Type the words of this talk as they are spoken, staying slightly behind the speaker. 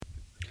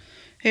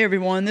Hey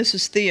everyone, this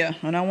is Thea,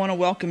 and I want to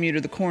welcome you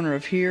to the corner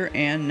of Here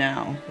and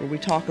Now, where we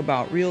talk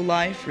about real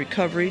life,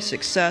 recovery,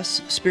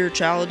 success,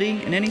 spirituality,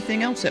 and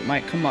anything else that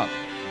might come up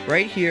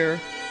right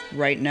here,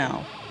 right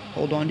now.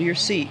 Hold on to your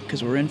seat,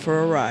 because we're in for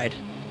a ride.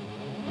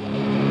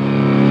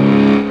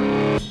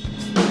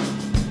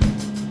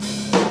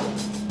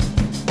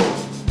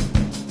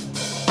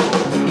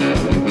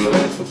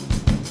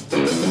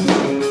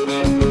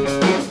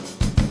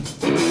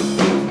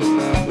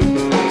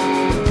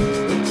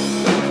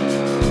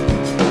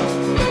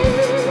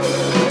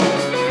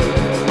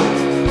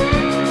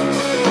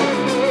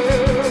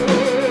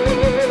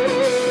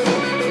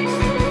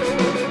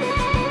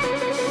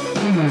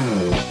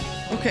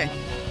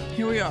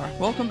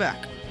 Welcome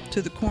back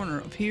to the corner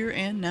of Here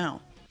and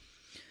Now.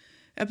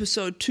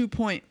 Episode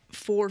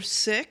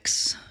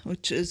 2.46,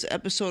 which is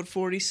episode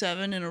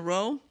 47 in a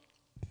row.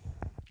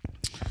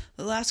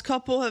 The last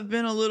couple have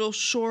been a little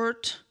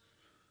short,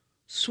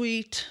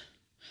 sweet,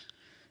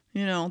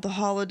 the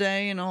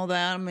holiday and all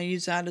that. I'm going to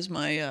use that as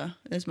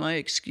my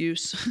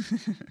excuse.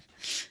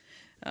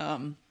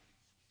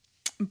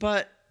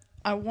 But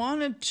I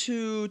wanted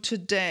to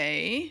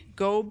today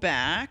go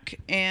back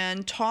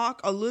and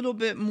talk a little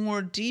bit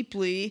more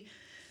deeply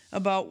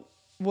about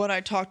what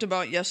I talked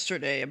about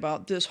yesterday,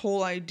 about this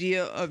whole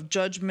idea of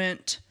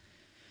judgment,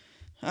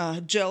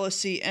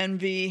 jealousy,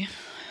 envy,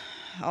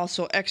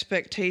 also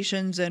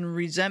expectations and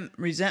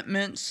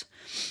resentments,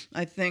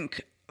 I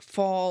think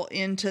fall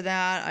into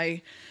that.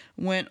 I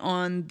went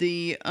on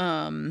the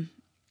DuckDuckGo.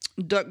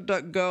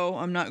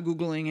 I'm not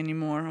Googling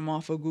anymore. I'm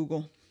off of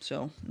Google.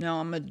 So now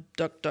I'm a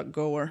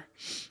DuckDuckGoer.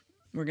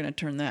 We're going to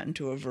turn that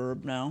into a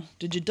verb now.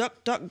 Did you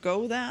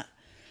DuckDuckGo that?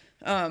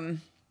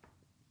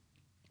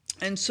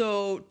 And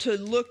so to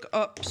look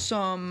up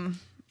some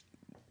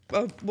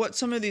of what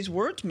some of these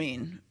words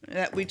mean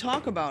that we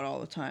talk about all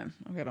the time.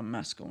 I've got a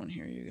mess going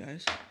here, you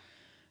guys.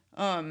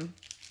 And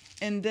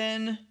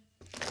then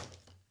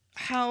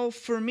how,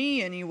 for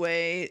me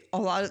anyway, a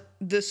lot of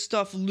this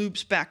stuff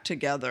loops back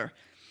together.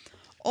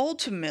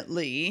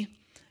 Ultimately,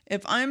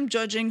 if I'm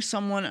judging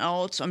someone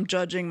else, I'm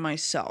judging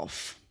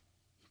myself.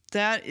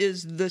 That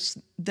is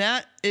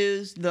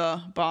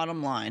the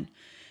bottom line.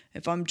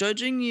 If I'm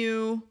judging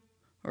you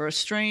or a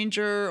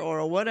stranger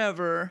or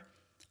whatever,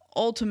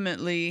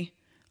 ultimately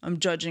I'm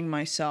judging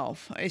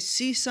myself. I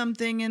see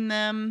something in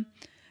them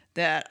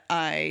that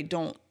I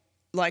don't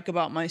like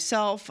about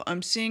myself.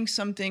 I'm seeing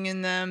something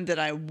in them that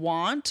I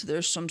want.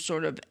 There's some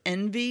sort of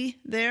envy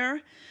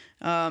there.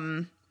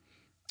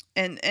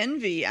 And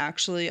envy,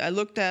 actually, I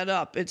looked that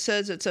up. It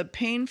says it's a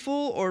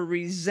painful or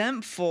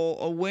resentful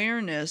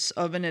awareness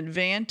of an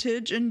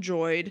advantage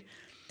enjoyed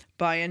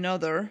by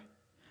another,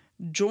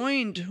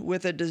 joined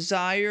with a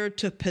desire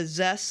to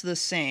possess the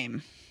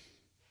same.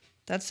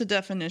 That's the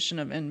definition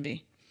of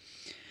envy.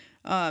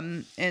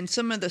 And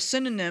some of the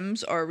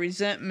synonyms are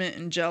resentment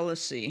and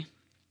jealousy.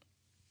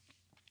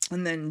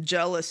 And then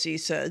jealousy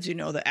says,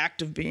 the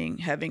act of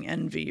having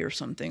envy or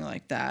something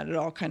like that. It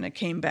all kind of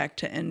came back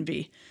to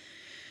envy.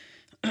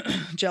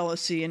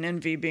 Jealousy and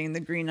envy being the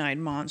green-eyed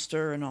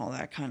monster and all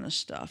that kind of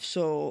stuff.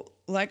 So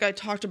like I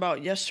talked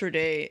about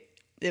yesterday,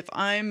 if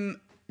I'm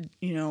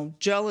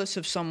jealous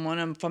of someone,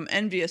 if I'm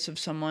envious of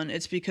someone,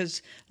 it's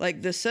because,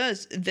 like this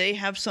says, they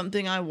have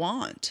something I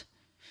want,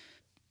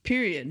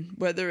 period.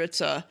 Whether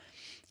it's a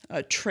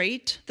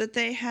trait that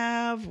they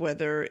have,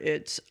 whether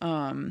it's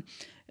an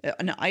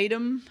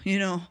item,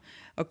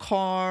 a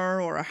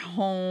car or a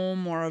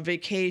home or a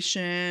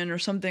vacation or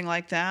something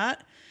like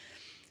that.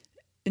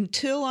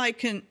 Until I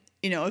can,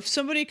 if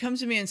somebody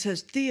comes to me and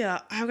says,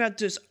 Thea,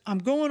 I'm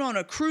going on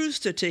a cruise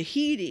to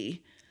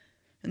Tahiti.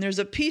 And there's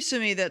a piece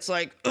of me that's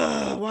like,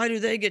 ugh, why do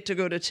they get to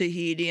go to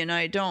Tahiti and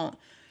I don't?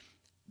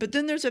 But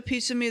then there's a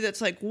piece of me that's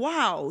like,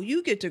 wow,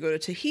 you get to go to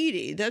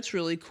Tahiti. That's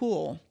really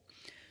cool.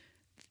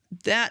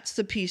 That's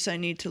the piece I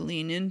need to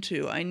lean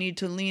into. I need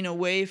to lean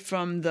away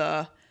from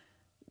the,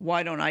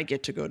 why don't I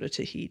get to go to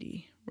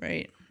Tahiti,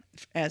 right?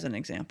 As an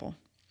example.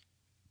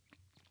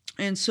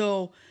 And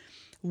so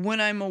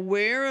when I'm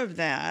aware of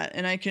that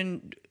and I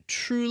can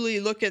truly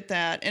look at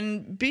that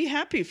and be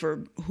happy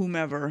for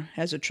whomever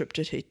has a trip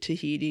to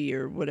Tahiti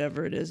or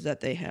whatever it is that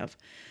they have.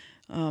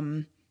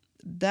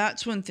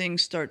 That's when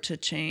things start to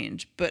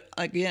change. But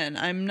again,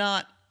 I'm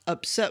not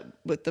upset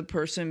with the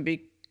person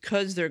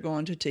because they're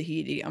going to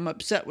Tahiti. I'm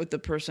upset with the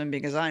person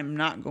because I'm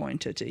not going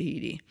to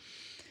Tahiti,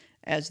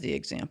 as the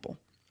example.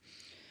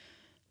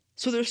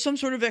 So there's some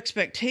sort of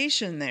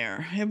expectation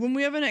there. And when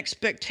we have an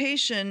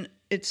expectation,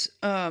 it's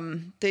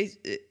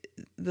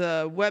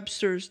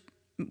Merriam-Webster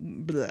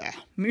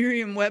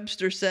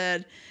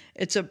said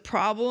it's a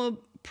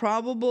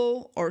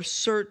probable or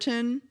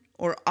certain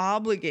or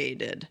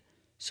obligated.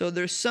 So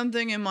there's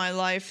something in my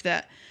life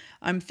that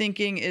I'm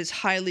thinking is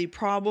highly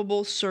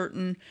probable,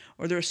 certain,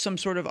 or there's some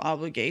sort of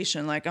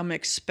obligation. Like I'm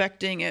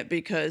expecting it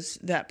because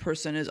that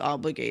person is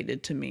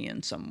obligated to me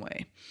in some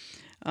way.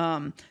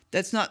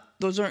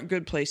 Those aren't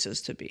good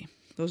places to be.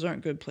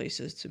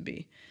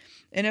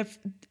 And if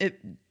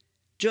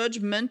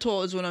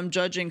judgmental is when I'm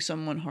judging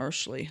someone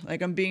harshly,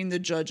 like I'm being the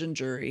judge and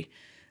jury.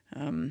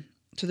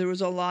 So there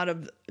was a lot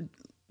of,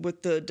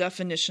 with the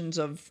definitions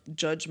of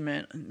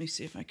judgment. Let me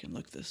see if I can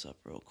look this up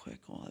real quick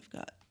while I've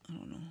got, I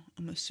don't know.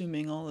 I'm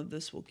assuming all of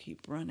this will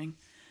keep running.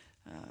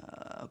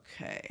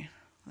 Okay,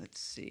 let's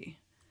see.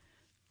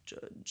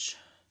 Judge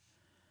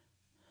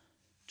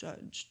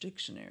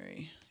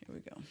dictionary. Here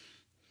we go.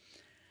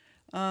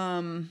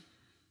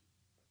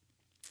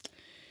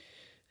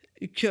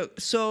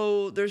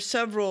 So there's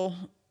several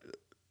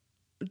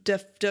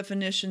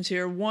definitions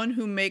here. One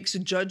who makes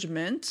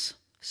judgments,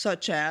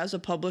 such as a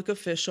public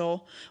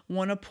official,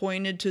 one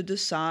appointed to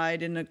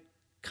decide in a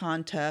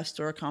contest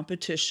or a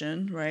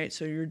competition, right?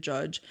 So you're a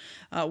judge.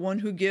 One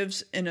who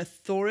gives an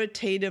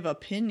authoritative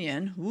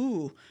opinion.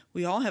 Ooh,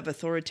 we all have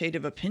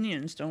authoritative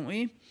opinions, don't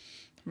we?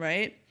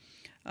 Right?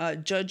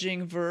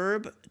 Judging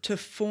verb, to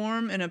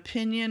form an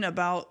opinion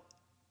about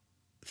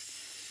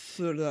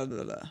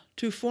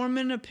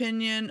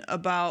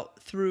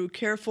through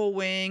careful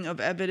weighing of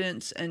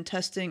evidence and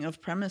testing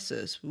of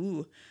premises.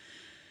 Ooh.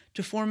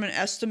 To form an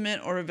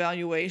estimate or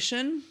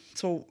evaluation.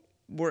 So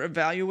we're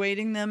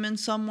evaluating them in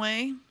some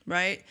way,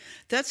 right?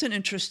 That's an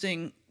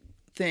interesting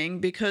thing,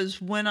 because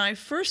when I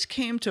first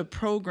came to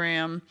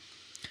program,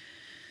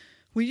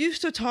 we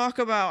used to talk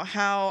about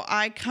how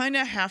I kind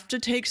of have to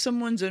take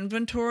someone's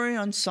inventory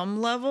on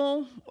some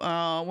level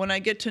when I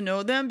get to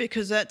know them,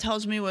 because that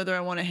tells me whether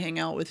I want to hang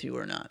out with you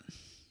or not,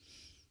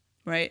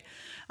 right?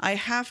 I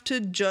have to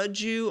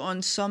judge you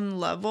on some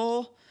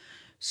level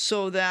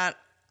so that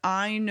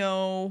I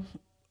know,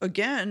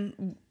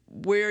 again,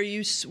 where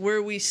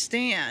we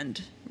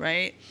stand,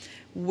 right?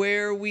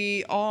 Where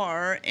we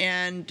are,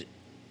 and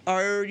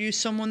are you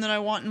someone that I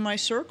want in my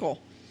circle?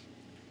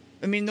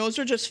 I mean, those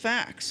are just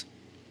facts.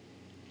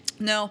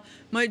 Now,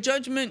 my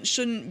judgment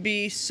shouldn't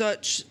be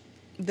such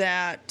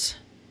that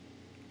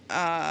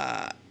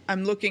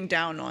I'm looking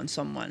down on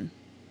someone.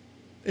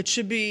 It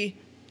should be,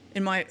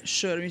 I'm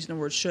using the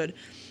word should,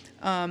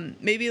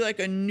 maybe like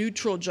a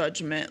neutral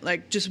judgment,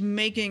 like just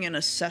making an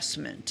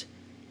assessment,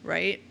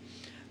 right?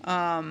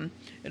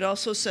 It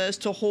also says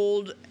to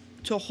hold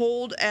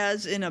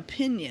as an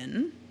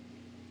opinion,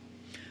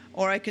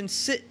 or I can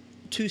sit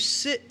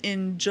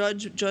in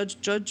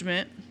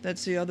judgment.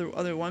 That's the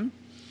other one.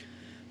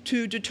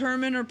 To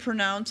determine or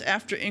pronounce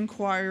after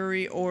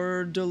inquiry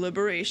or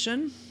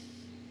deliberation.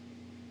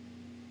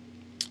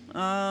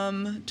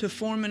 To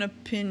form an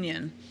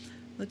opinion.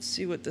 Let's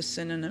see what the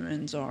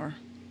synonyms are.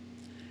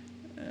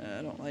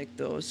 I don't like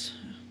those.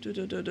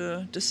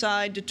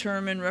 Decide,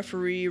 determine,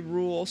 referee,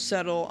 rule,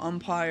 settle,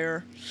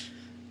 umpire.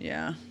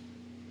 Yeah.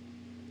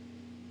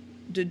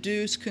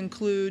 Deduce,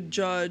 conclude,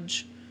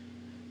 judge.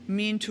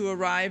 Mean to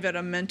arrive at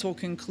a mental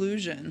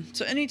conclusion.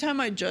 So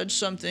anytime I judge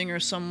something or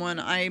someone,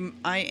 I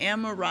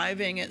am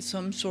arriving at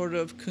some sort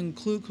of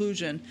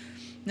conclusion.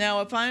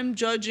 Now, if I'm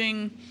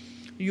judging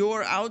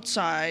your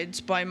outsides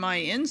by my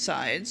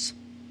insides,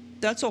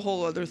 that's a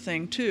whole other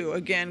thing too.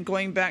 Again,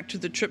 going back to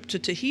the trip to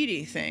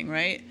Tahiti thing,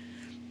 right?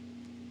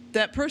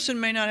 That person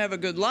may not have a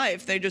good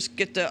life. They just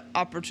get the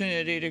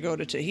opportunity to go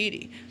to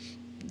Tahiti.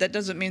 That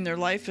doesn't mean their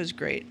life is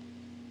great.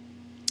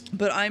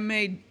 But I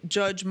may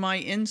judge my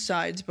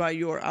insides by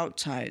your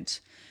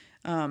outsides.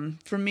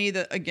 For me,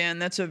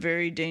 that's a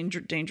very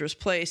dangerous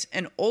place.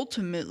 And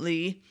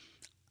ultimately,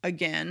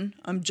 again,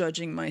 I'm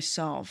judging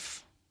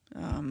myself.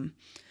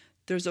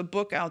 There's a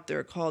book out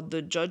there called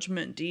The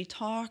Judgment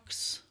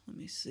Detox. Let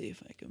me see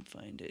if I can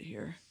find it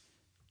here.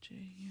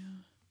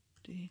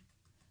 J-U-D,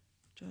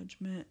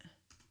 Judgment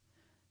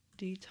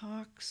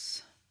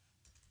Detox.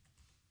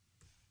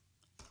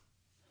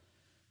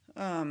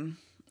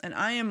 And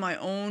I am my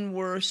own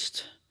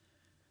worst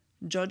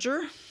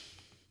judger.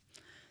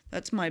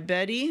 That's my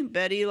Betty.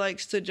 Betty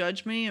likes to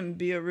judge me and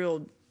be a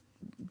real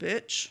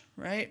bitch,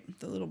 right?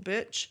 The little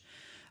bitch.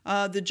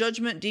 The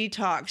Judgment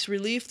Detox.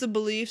 Relieve the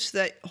beliefs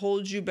that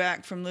hold you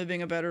back from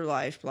living a better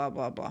life. Blah,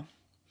 blah, blah.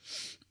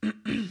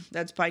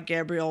 That's by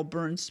Gabrielle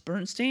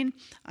Bernstein.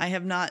 I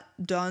have not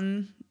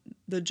done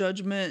the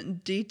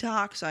Judgment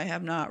Detox. I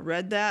have not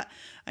read that.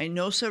 I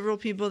know several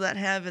people that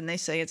have, and they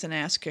say it's an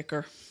ass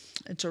kicker.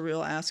 It's a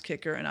real ass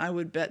kicker, and I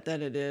would bet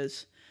that it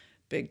is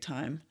big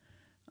time.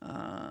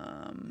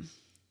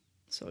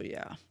 So,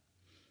 yeah.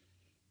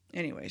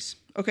 Anyways.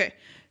 Okay.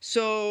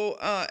 So,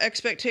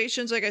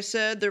 expectations, like I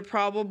said, they're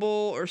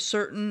probable or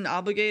certain,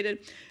 obligated.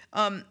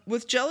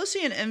 With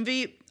jealousy and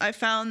envy, I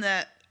found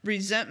that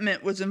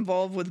resentment was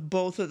involved with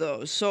both of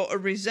those. So, a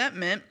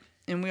resentment,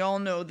 and we all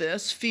know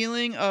this,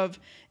 feeling of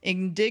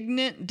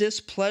indignant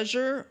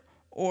displeasure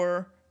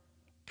or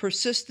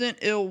persistent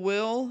ill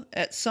will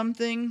at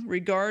something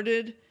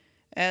regarded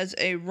as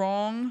a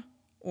wrong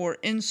or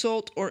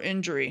insult or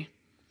injury.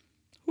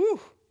 Whew.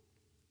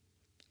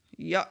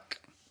 Yuck.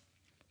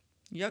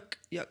 Yuck,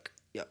 yuck,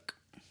 yuck.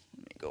 Let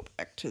me go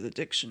back to the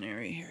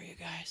dictionary here, you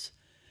guys.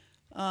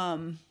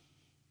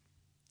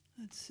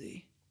 Let's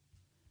see.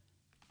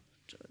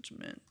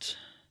 Judgment.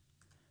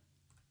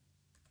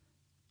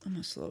 I'm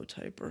a slow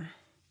typer.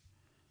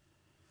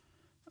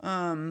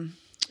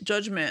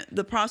 Judgment,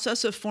 the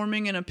process of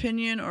forming an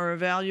opinion or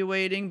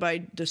evaluating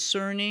by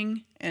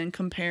discerning and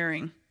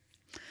comparing.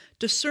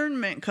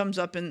 Discernment comes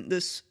up in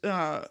this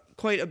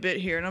quite a bit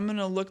here, and I'm going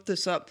to look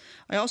this up.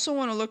 I also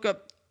want to look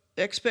up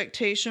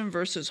expectation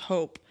versus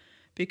hope,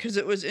 because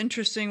it was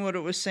interesting what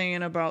it was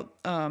saying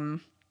about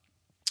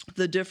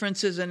the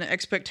differences in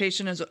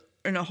expectation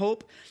and a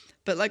hope.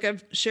 But like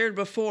I've shared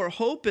before,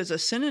 hope is a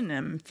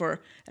synonym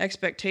for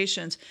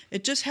expectations.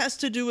 It just has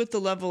to do with the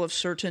level of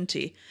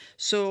certainty.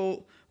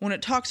 So when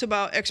it talks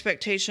about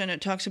expectation, it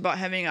talks about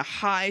having a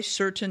high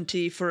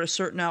certainty for a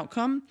certain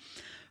outcome.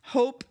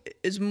 Hope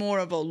is more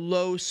of a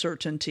low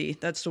certainty.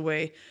 That's the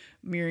way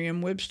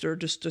Merriam-Webster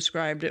just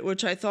described it,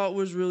 which I thought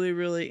was really,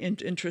 really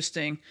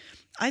interesting.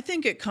 I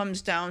think it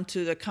comes down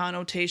to the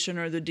connotation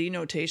or the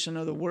denotation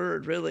of the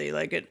word, really,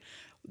 like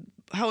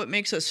how it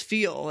makes us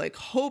feel. Like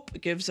hope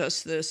gives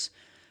us this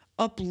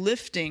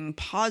uplifting,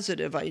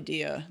 positive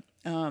idea,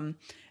 and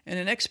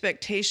an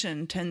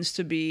expectation tends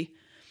to be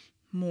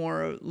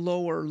more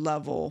lower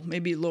level,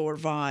 maybe lower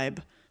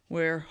vibe,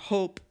 where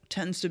hope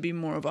tends to be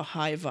more of a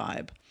high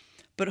vibe.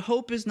 But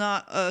hope is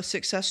not a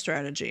success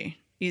strategy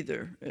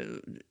either.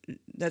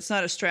 That's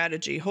not a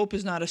strategy. Hope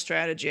is not a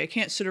strategy. I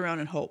can't sit around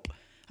and hope.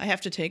 I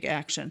have to take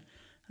action.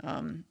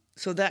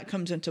 So that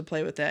comes into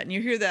play with that. And you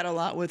hear that a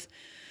lot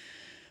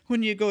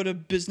when you go to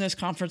business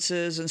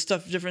conferences and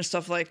different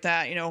stuff like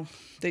that.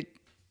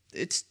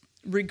 It's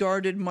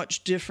regarded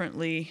much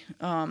differently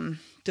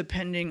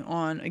depending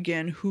on,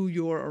 again, who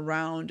you're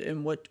around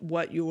and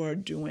what you are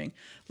doing.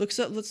 Let's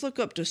look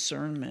up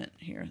discernment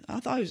here.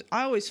 I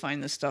always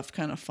find this stuff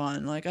kind of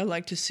fun. Like, I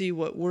like to see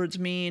what words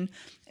mean,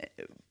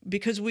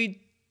 because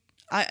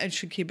I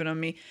should keep it on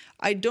me.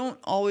 I don't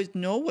always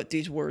know what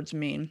these words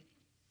mean.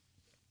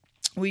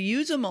 We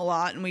use them a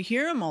lot and we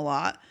hear them a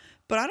lot,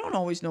 but I don't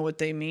always know what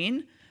they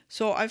mean.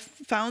 So I've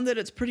found that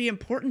it's pretty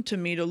important to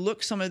me to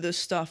look some of this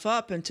stuff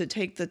up and to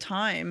take the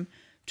time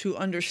to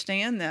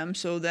understand them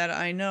so that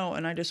I know.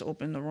 And I just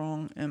opened the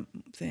wrong thing.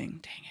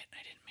 Dang it,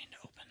 I didn't mean to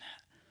open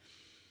that.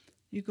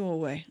 You go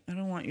away. I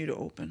don't want you to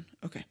open.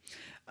 Okay.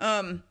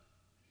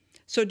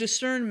 So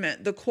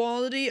discernment, the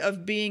quality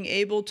of being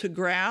able to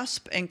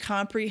grasp and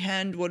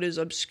comprehend what is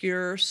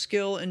obscure,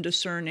 skill in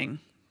discerning.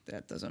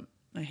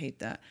 I hate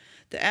that.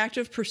 The act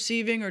of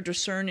perceiving or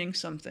discerning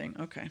something.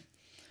 Okay,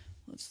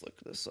 let's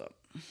look this up.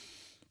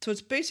 So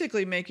it's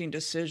basically making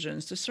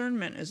decisions.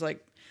 Discernment is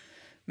like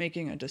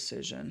making a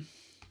decision.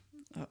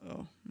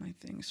 Uh-oh, my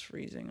thing's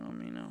freezing on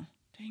me now.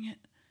 Dang it.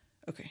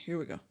 Okay, here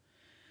we go.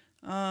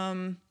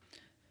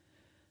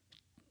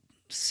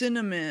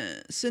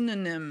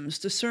 Synonyms: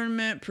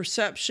 discernment,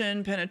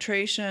 perception,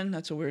 penetration.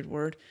 That's a weird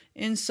word.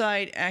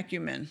 Insight,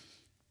 acumen.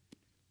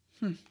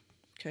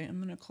 Okay,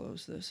 I'm going to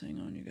close this.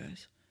 Hang on, you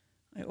guys.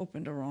 I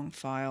opened a wrong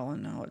file,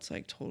 and now it's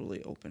like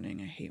totally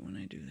opening. I hate when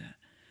I do that.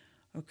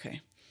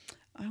 Okay.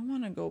 I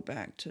want to go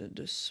back to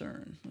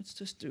discern. Let's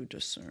just do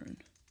discern.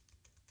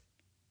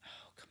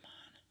 Oh, come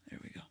on. There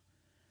we go.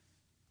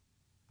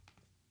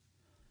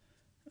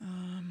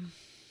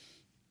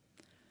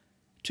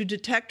 To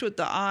detect with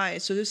the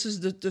eyes. So this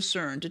is the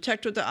discern.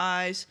 Detect with the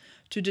eyes.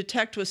 To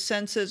detect with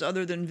senses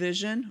other than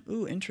vision.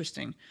 Ooh,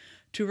 interesting.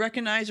 To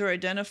recognize or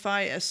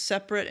identify as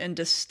separate and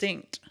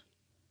distinct.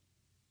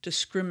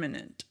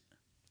 Discriminant.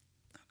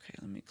 Okay,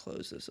 let me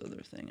close this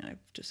other thing I've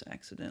just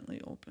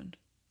accidentally opened.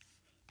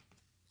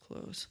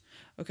 Close.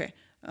 Okay.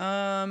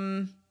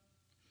 To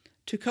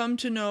come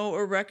to know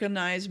or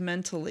recognize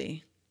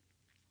mentally.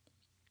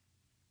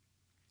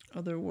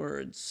 Other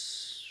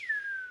words.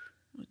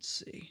 Let's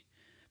see.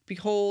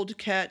 Behold,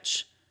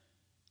 catch,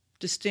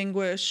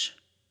 distinguish,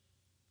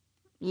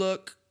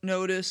 look,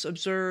 notice,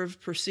 observe,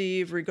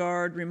 perceive,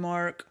 regard,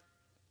 remark,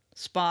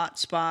 spot,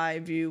 spy,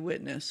 view,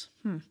 witness.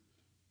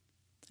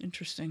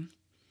 Interesting.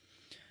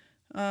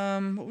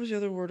 What was the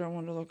other word I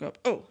wanted to look up?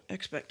 Oh,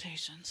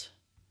 expectations.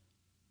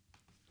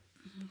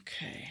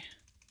 Okay.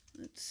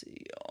 Let's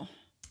see, y'all.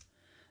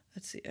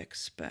 Let's see,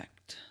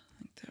 expect. I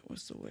think that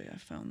was the way I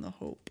found the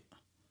hope.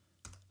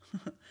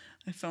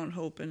 I found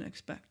hope and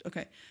expect.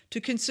 Okay. To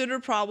consider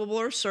probable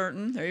or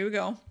certain. There you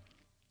go.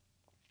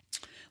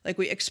 Like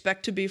we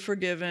expect to be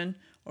forgiven,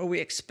 or we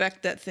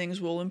expect that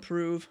things will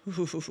improve.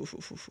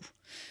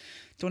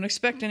 Don't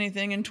expect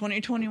anything in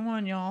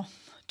 2021, y'all.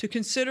 To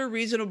consider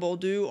reasonable,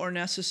 due, or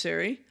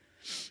necessary.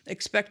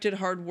 Expected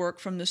hard work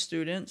from the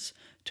students.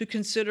 To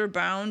consider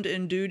bound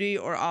in duty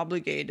or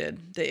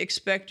obligated. They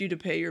expect you to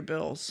pay your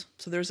bills.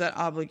 So there's that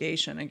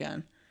obligation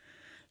again.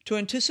 To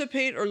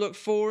anticipate or look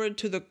forward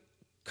to the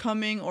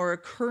coming or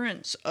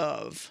occurrence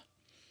of.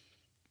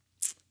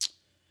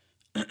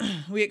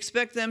 We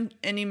expect them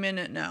any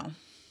minute now.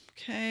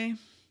 Okay.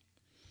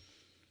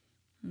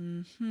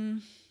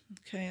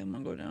 Okay, I'm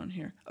going to go down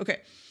here.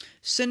 Okay.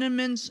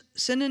 Synonyms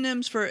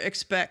for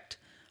expect.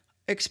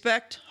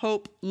 Expect,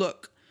 hope,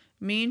 look.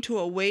 Mean to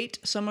await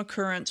some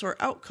occurrence or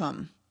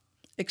outcome.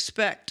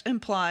 Expect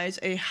implies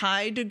a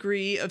high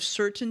degree of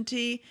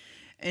certainty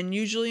and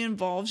usually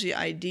involves the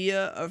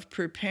idea of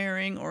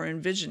preparing or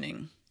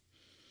envisioning.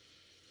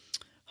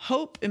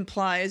 Hope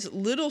implies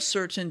little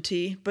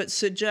certainty, but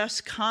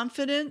suggests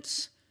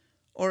confidence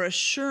or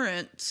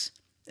assurance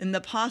in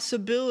the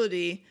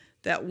possibility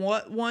that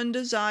what one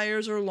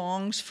desires or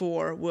longs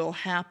for will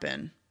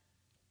happen.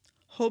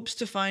 Hopes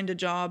to find a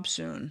job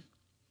soon.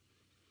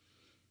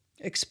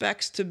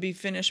 Expects to be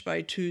finished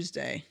by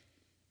Tuesday.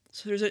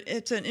 So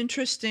it's an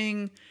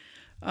interesting,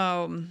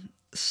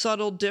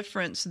 subtle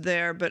difference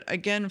there. But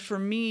again, for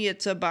me,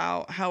 it's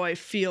about how I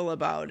feel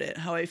about it,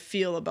 how I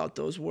feel about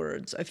those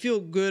words. I feel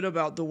good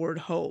about the word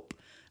hope.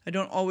 I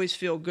don't always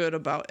feel good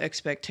about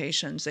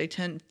expectations.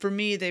 For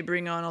me, they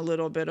bring on a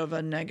little bit of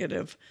a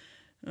negative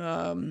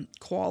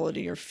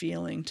quality or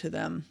feeling to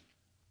them.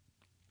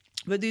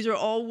 But these are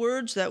all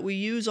words that we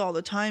use all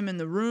the time in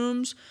the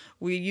rooms.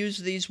 We use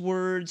these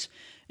words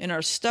in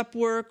our step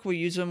work. We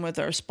use them with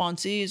our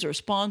sponsees or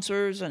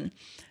sponsors and,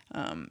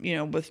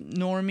 with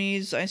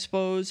normies, I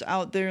suppose,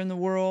 out there in the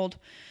world.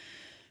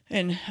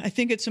 And I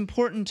think it's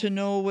important to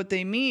know what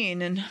they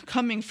mean. And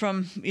coming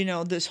from,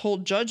 this whole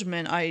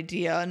judgment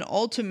idea and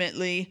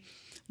ultimately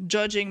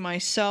judging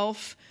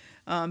myself,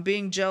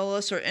 being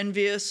jealous or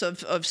envious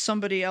of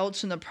somebody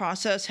else in the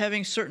process,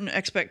 having certain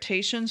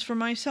expectations for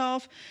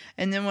myself.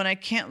 And then when I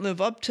can't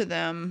live up to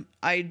them,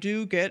 I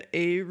do get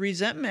a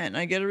resentment.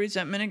 I get a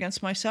resentment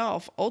against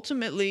myself.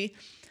 Ultimately,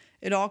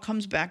 it all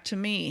comes back to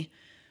me.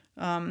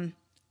 Then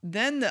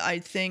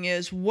the thing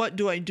is, what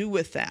do I do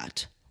with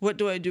that? What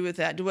do I do with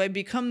that? Do I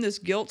become this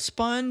guilt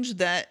sponge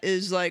that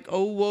is like,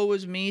 oh, woe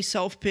is me,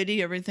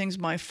 self-pity, everything's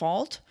my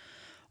fault?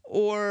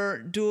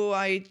 Or do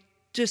I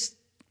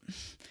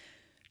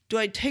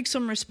take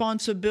some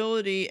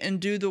responsibility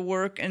and do the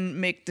work and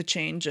make the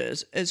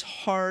changes, as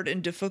hard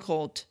and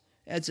difficult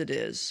as it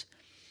is?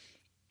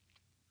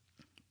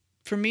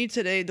 For me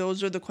today,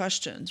 those are the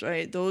questions,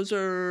 right?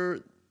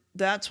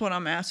 That's what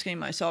I'm asking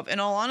myself. In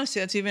all honesty,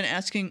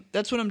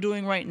 that's what I'm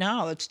doing right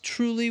now. That's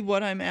truly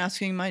what I'm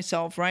asking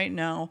myself right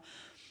now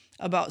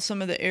about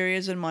some of the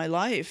areas in my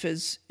life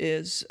is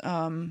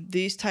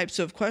these types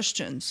of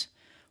questions.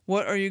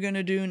 What are you going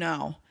to do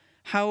now?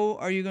 How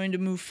are you going to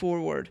move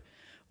forward?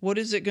 What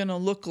is it going to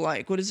look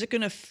like? What is it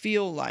going to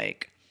feel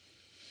like?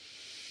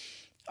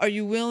 Are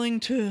you willing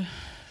to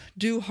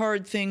do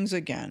hard things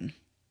again?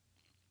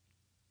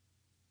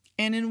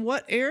 And in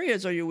what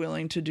areas are you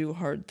willing to do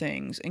hard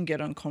things and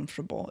get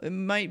uncomfortable?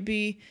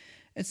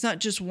 It's not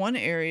just one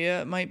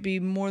area. It might be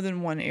more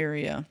than one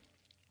area.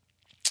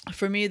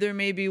 For me, there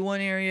may be one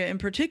area in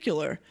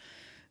particular.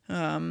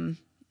 These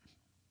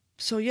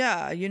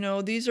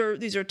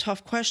are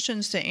tough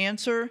questions to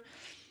answer,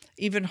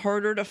 even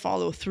harder to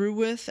follow through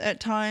with at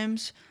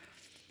times.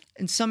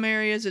 In some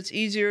areas, it's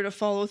easier to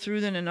follow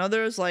through than in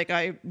others. Like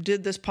I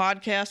did this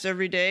podcast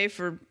every day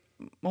for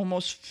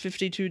almost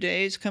 52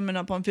 days, coming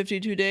up on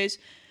 52 days.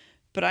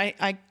 But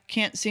I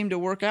can't seem to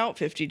work out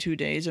 52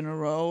 days in a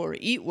row or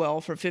eat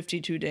well for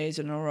 52 days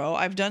in a row.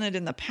 I've done it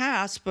in the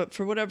past, but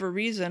for whatever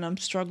reason, I'm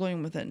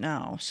struggling with it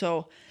now.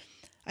 So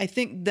I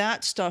think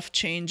that stuff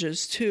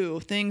changes too.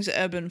 Things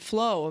ebb and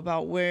flow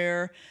about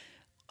where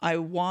I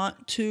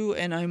want to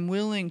and I'm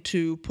willing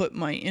to put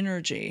my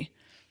energy.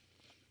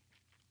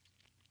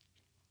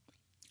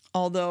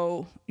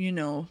 Although,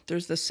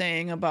 there's the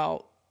saying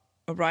about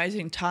a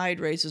rising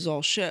tide raises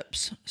all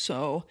ships.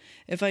 So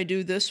if I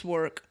do this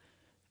work,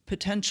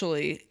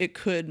 potentially it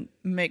could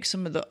make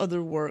some of the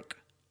other work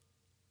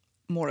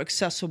more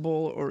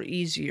accessible or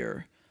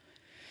easier.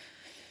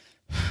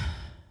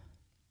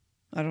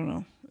 I don't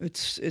know.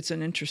 It's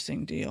an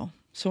interesting deal.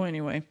 So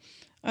anyway,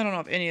 I don't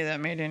know if any of that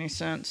made any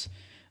sense.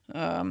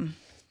 But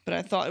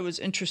I thought it was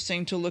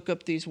interesting to look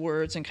up these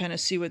words and kind of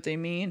see what they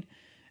mean.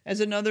 As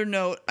another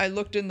note, I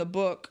looked in the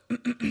book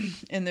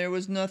and there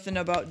was nothing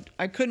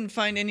I couldn't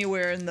find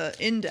anywhere in the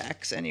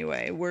index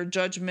anyway, where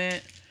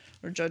judgment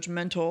or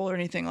judgmental or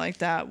anything like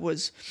that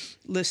was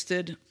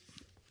listed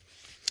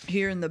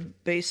here in the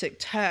basic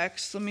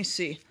text. Let me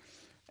see.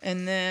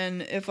 And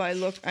then if I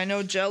look, I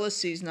know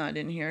jealousy's not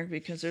in here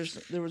because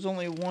there was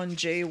only one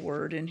J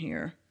word in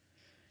here.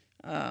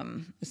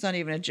 It's not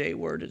even a J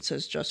word. It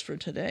says just for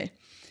today.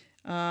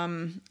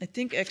 I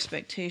think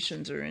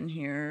expectations are in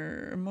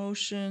here.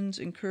 Emotions,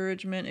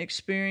 encouragement,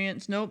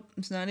 experience. Nope,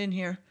 it's not in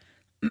here.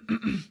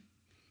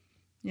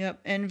 Yep,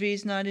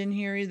 envy's not in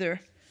here either.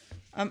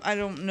 I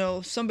don't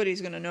know. Somebody's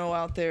gonna know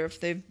out there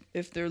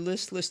if they're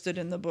listed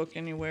in the book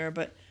anywhere.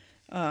 But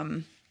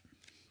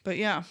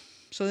yeah.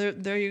 So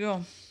there you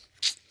go.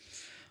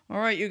 All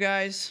right, you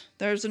guys.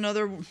 There's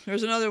another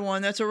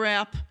one. That's a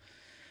wrap.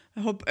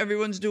 I hope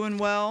everyone's doing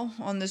well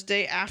on this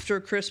day after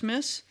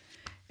Christmas.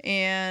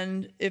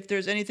 And if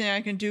there's anything I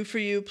can do for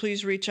you,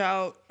 please reach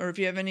out. Or if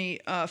you have any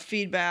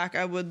feedback,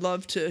 I would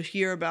love to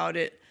hear about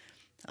it.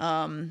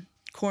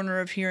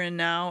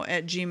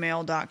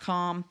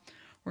 cornerofhereandnow@gmail.com.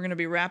 We're going to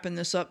be wrapping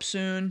this up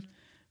soon.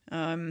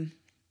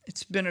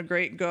 It's been a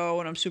great go,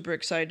 and I'm super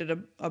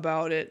excited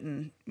about it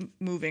and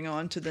moving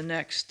on to the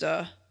next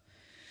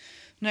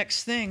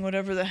thing,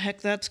 whatever the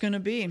heck that's going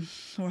to be,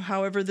 or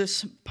however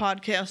this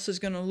podcast is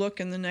going to look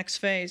in the next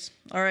phase.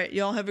 All right,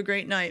 y'all have a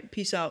great night.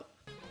 Peace out.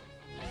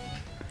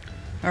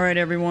 All right,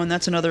 everyone,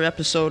 that's another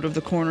episode of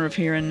The Corner of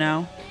Here and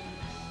Now.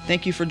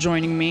 Thank you for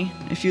joining me.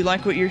 If you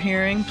like what you're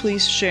hearing,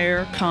 please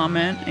share,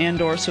 comment,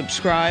 and/or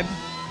subscribe.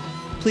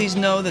 Please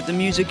know that the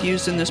music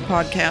used in this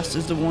podcast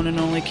is the one and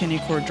only Kenny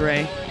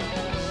Cordray.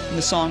 And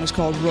the song is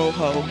called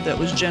Rojo, that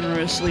was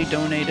generously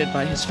donated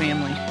by his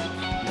family.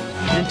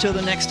 And until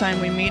the next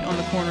time we meet on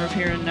the corner of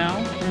Here and Now,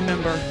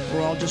 remember,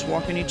 we're all just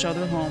walking each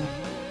other home.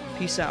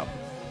 Peace out.